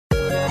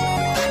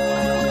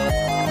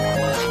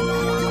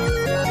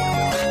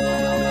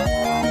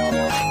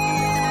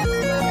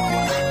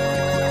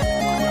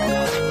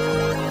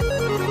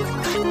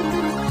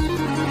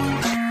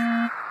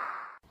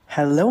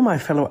Hello, my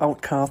fellow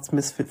outcasts,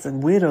 misfits,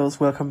 and weirdos.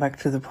 Welcome back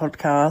to the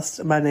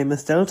podcast. My name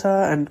is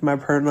Delta, and my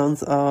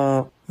pronouns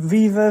are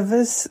Viva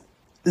Vis,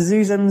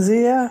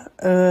 Zuzemzia.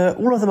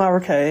 All of them are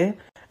okay.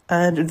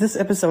 And in this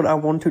episode, I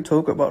want to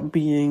talk about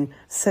being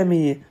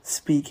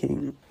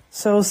semi-speaking.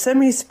 So,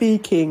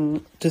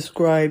 semi-speaking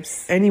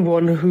describes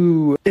anyone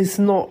who is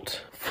not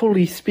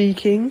fully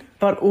speaking,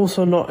 but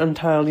also not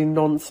entirely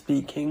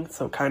non-speaking,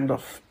 so kind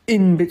of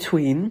in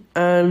between.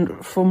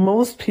 And for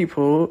most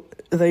people,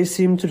 they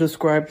seem to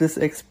describe this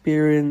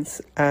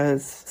experience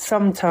as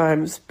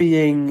sometimes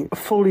being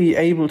fully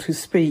able to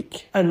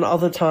speak and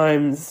other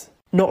times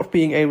not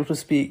being able to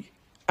speak.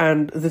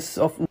 And this is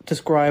often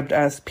described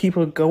as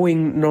people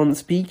going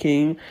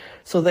non-speaking,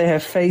 so they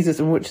have phases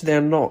in which they're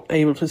not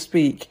able to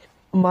speak.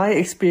 My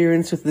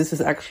experience with this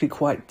is actually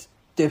quite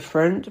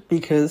different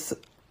because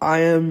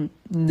I am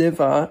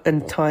never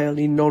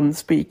entirely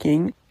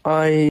non-speaking.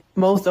 I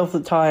most of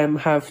the time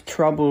have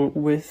trouble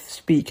with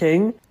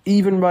speaking.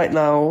 Even right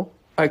now,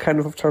 I kind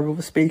of have trouble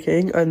with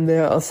speaking, and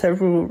there are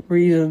several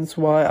reasons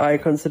why I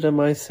consider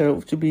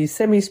myself to be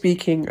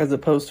semi-speaking as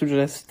opposed to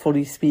just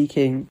fully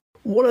speaking.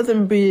 One of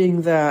them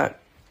being that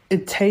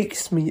it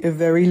takes me a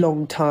very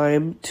long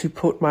time to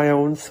put my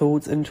own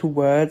thoughts into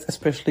words,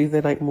 especially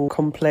the more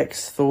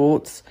complex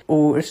thoughts,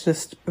 or it's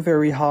just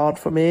very hard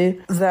for me.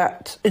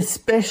 That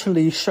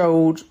especially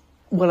showed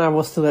when I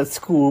was still at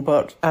school,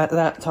 but at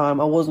that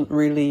time I wasn't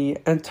really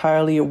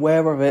entirely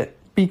aware of it,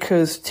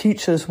 because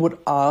teachers would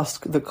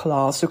ask the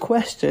class a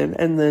question,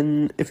 and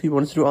then if you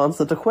wanted to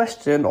answer the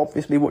question,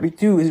 obviously what you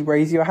do is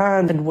raise your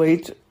hand and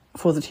wait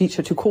for the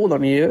teacher to call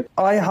on you.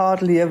 I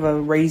hardly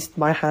ever raised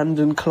my hand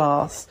in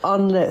class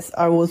unless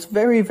I was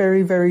very,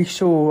 very, very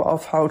sure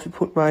of how to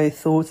put my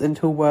thoughts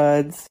into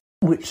words,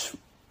 which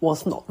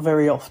was not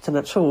very often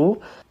at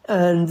all.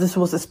 And this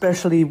was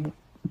especially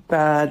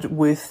bad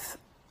with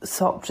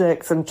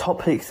subjects and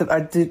topics that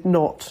I did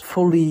not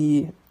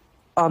fully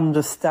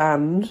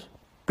understand,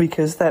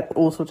 because that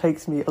also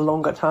takes me a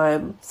longer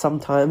time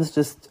sometimes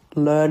just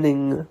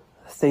learning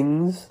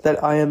things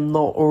that I am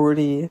not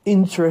already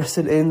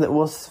interested in. That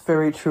was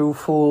very true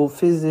for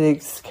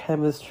physics,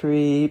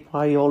 chemistry,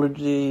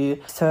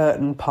 biology,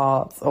 certain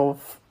parts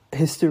of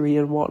history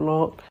and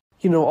whatnot.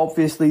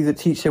 Obviously the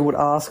teacher would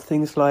ask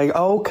things like,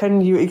 oh,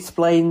 can you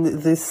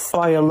explain this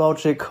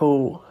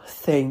biological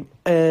thing?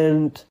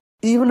 And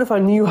even if I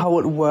knew how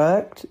it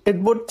worked, it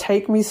would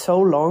take me so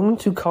long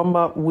to come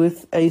up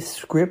with a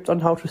script on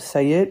how to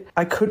say it.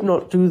 I could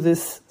not do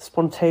this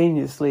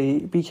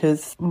spontaneously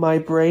because my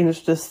brain is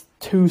just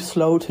too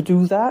slow to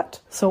do that.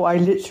 So I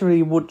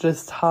literally would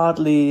just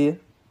hardly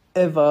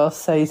ever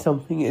say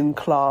something in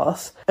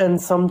class, and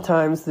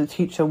sometimes the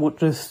teacher would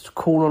just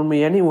call on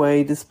me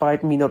anyway,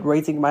 despite me not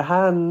raising my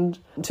hand,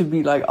 to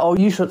be like, oh,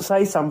 you should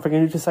say something, you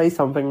need to say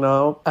something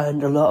now.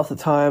 And a lot of the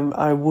time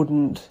I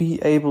wouldn't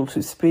be able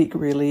to speak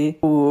really,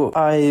 or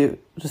I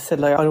just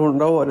said I don't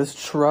know, I just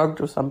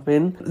shrugged or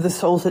something. This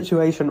whole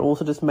situation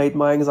also just made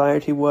my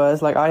anxiety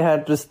worse. I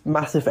had just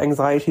massive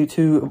anxiety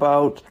too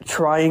about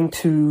trying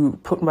to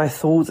put my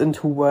thoughts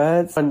into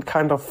words and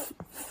kind of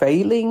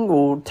failing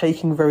or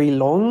taking very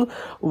long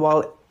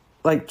while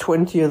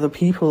 20 other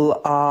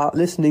people are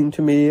listening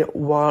to me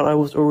while I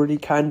was already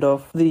kind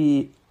of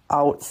the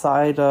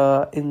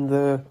outsider in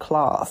the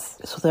class.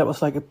 So that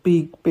was a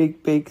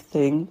big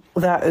thing.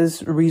 That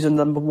is reason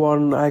number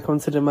one. I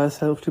consider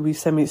myself to be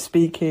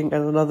semi-speaking,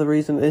 and another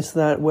reason is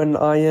that when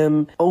I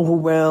am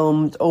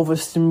overwhelmed,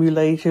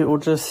 overstimulated, or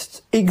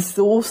just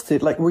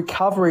exhausted,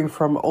 recovering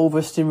from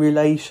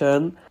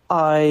overstimulation,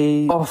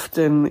 I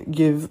often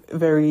give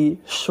very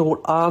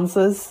short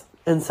answers,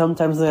 and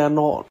sometimes they are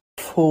not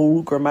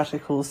full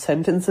grammatical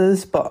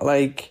sentences, but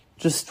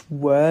just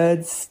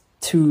words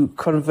to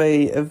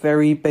convey a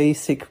very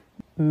basic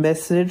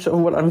message of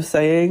what I'm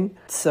saying.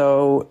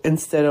 So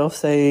instead of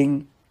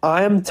saying,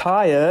 I am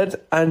tired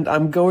and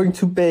I'm going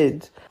to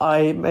bed,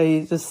 I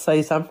may just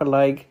say something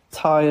like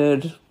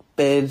tired,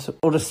 bed,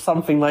 or just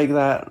something like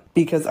that,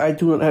 because I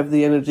do not have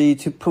the energy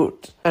to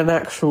put an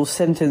actual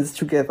sentence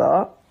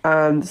together.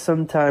 And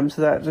sometimes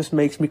that just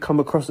makes me come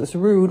across as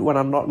rude when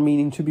I'm not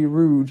meaning to be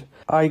rude.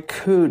 I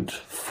could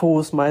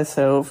force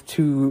myself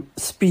to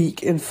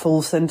speak in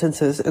full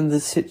sentences in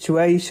this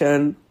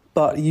situation,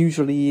 but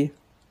usually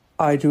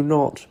I do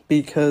not,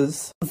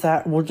 because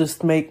that will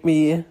just make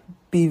me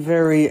be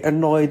very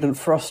annoyed and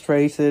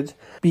frustrated,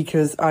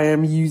 because I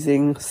am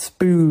using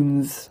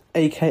spoons,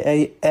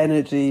 aka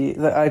energy,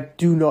 that I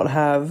do not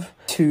have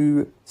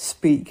to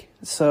speak.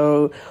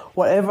 So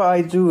whatever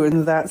I do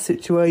in that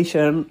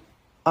situation,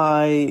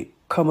 I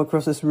come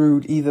across as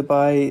rude either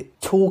by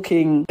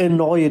talking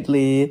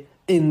annoyedly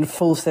in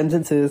full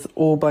sentences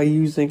or by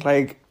using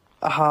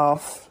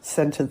half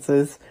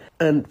sentences,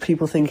 and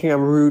people thinking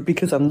I'm rude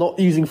because I'm not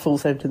using full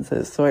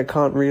sentences. So I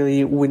can't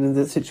really win in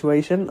this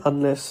situation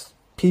unless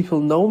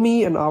people know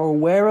me and are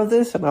aware of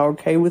this and are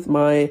okay with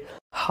my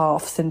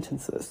half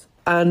sentences.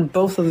 And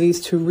both of these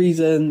two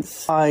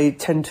reasons I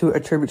tend to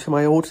attribute to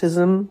my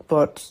autism,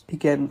 but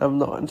again, I'm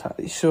not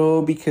entirely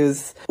sure,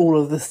 because all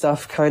of this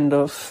stuff kind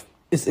of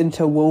is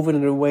interwoven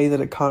in a way that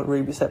it can't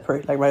really be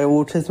separated. Like my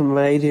autism,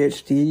 my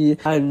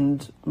ADHD,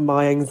 and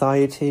my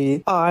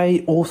anxiety.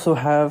 I also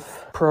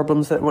have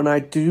problems that when I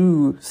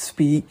do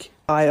speak,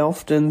 I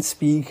often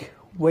speak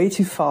way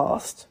too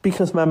fast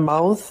because my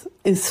mouth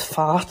is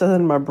faster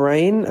than my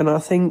brain, and I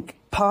think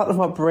part of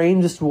my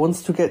brain just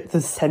wants to get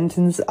the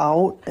sentence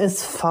out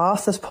as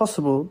fast as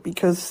possible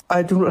because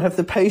I do not have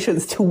the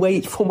patience to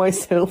wait for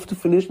myself to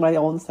finish my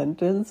own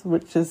sentence,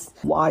 which is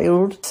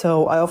wild.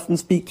 So I often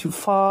speak too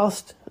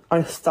fast.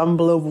 I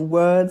stumble over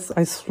words,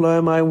 I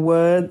slur my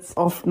words.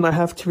 Often I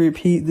have to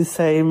repeat the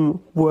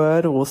same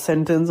word or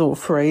sentence or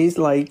phrase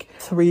like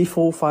 3,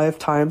 4, 5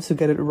 times to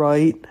get it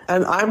right.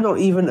 And I'm not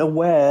even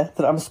aware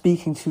that I'm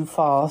speaking too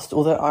fast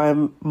or that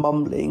I'm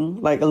mumbling.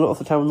 Like a lot of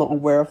the time I'm not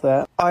aware of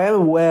that. I am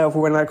aware of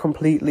when I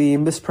completely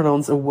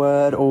mispronounce a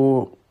word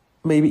or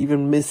maybe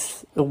even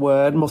miss a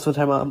word. Most of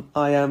the time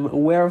I am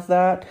aware of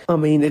that. I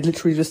mean, it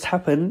literally just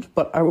happened,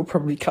 but I will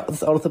probably cut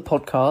this out of the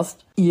podcast.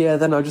 Yeah,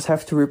 then I just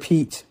have to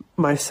repeat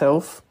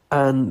myself,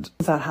 and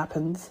that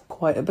happens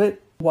quite a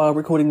bit while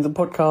recording the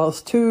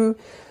podcast too.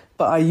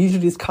 But I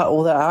usually just cut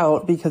all that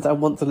out because I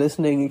want the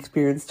listening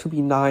experience to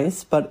be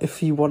nice. But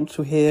if you want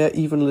to hear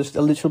even just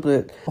a little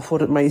bit of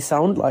what it may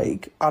sound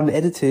like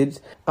unedited,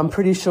 I'm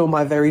pretty sure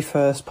my very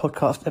first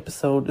podcast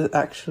episode is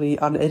actually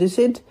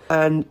unedited,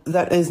 and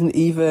that isn't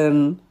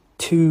even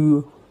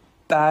too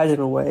bad in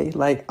a way.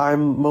 Like,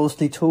 I'm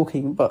mostly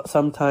talking, but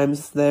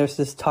sometimes there's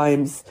just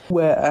times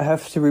where I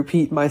have to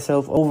repeat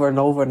myself over and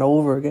over and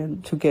over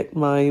again to get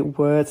my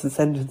words and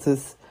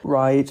sentences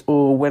right,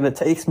 or when it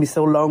takes me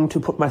so long to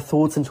put my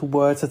thoughts into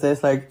words that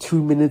there's like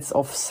 2 minutes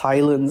of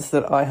silence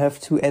that I have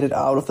to edit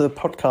out of the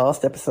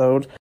podcast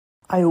episode.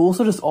 I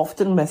also just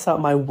often mess up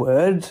my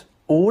word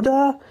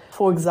order.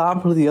 For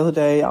example, the other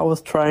day I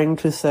was trying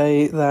to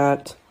say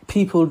that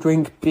people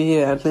drink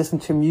beer and listen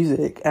to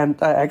music, and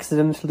I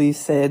accidentally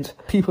said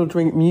people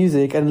drink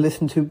music and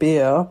listen to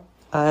beer,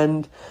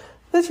 and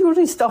there's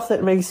usually stuff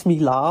that makes me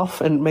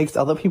laugh and makes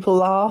other people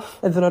laugh,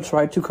 and then I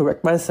tried to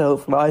correct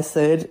myself and I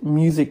said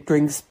music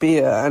drinks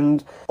beer,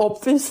 and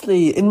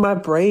obviously in my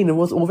brain it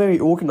was all very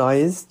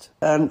organized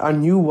and I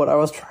knew what I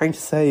was trying to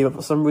say, but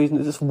for some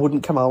reason it just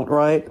wouldn't come out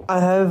right. I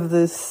have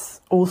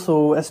this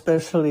also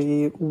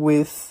especially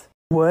with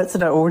words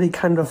that are already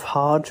kind of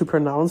hard to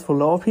pronounce for a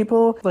lot of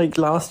people. Like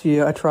last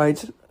year I tried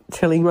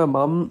telling my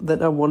mum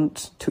that I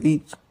want to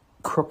eat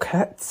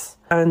croquettes,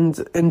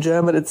 and in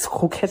German it's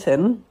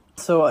Kroketten.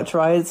 So I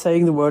tried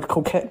saying the word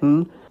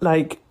Kroketten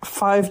like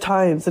 5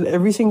 times, and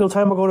every single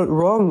time I got it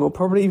wrong, or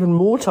probably even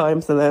more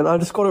times than then, I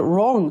just got it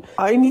wrong.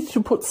 I needed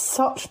to put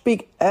such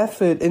big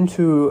effort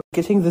into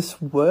getting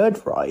this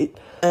word right.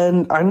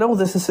 And I know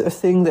this is a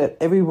thing that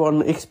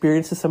everyone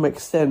experiences to some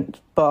extent,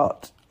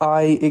 but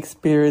I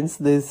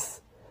experienced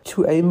this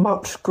to a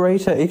much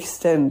greater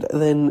extent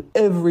than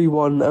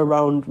everyone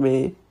around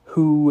me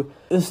who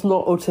is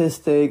not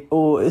autistic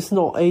or is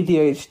not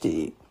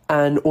ADHD.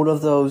 And all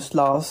of those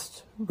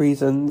last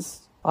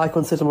reasons I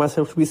consider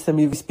myself to be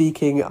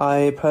semi-speaking,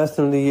 I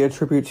personally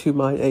attribute to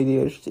my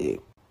ADHD.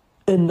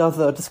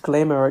 Another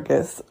disclaimer, I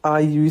guess, I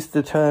use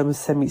the term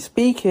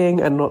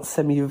semi-speaking and not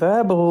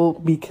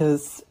semi-verbal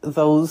because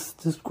those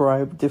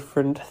describe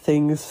different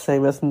things,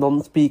 same as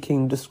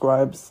non-speaking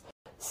describes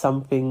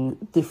something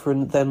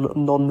different than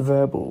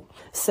non-verbal.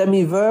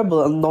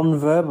 Semi-verbal and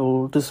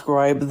non-verbal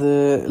describe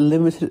the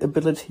limited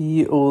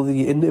ability or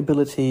the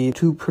inability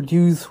to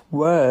produce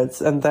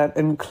words, and that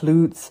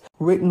includes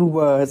written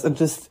words and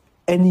just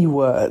any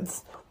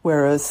words,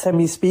 whereas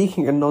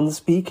semi-speaking and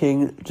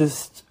non-speaking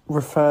just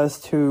refers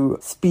to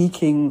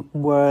speaking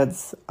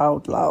words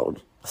out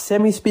loud.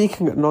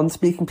 Semi-speaking and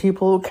non-speaking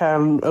people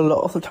can a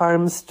lot of the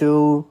time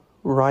still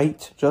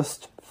write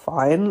just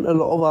fine. A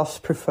lot of us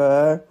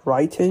prefer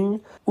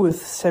writing.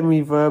 With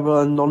semi-verbal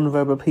and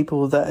non-verbal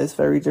people, that is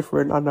very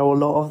different. I know a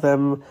lot of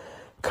them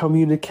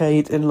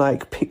communicate in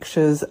like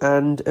pictures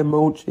and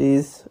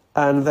emojis,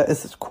 and that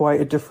is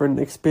quite a different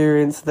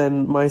experience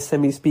than my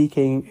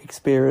semi-speaking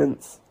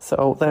experience.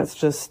 So that's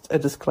just a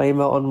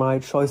disclaimer on my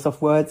choice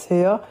of words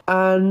here.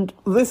 And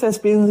this has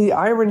been the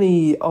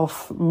irony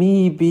of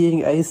me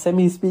being a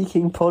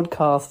semi-speaking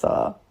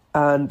podcaster.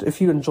 And if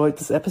you enjoyed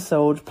this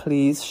episode,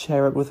 please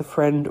share it with a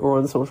friend or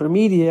on social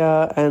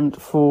media. And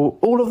for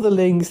all of the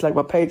links, like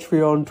my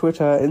Patreon,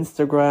 Twitter,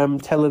 Instagram,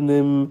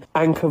 Telegram,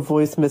 Anchor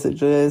voice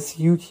messages,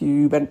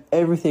 YouTube, and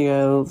everything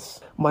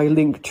else, my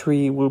link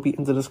tree will be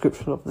in the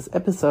description of this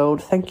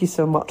episode. Thank you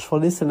so much for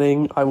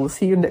listening. I will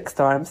see you next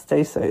time.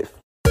 Stay safe.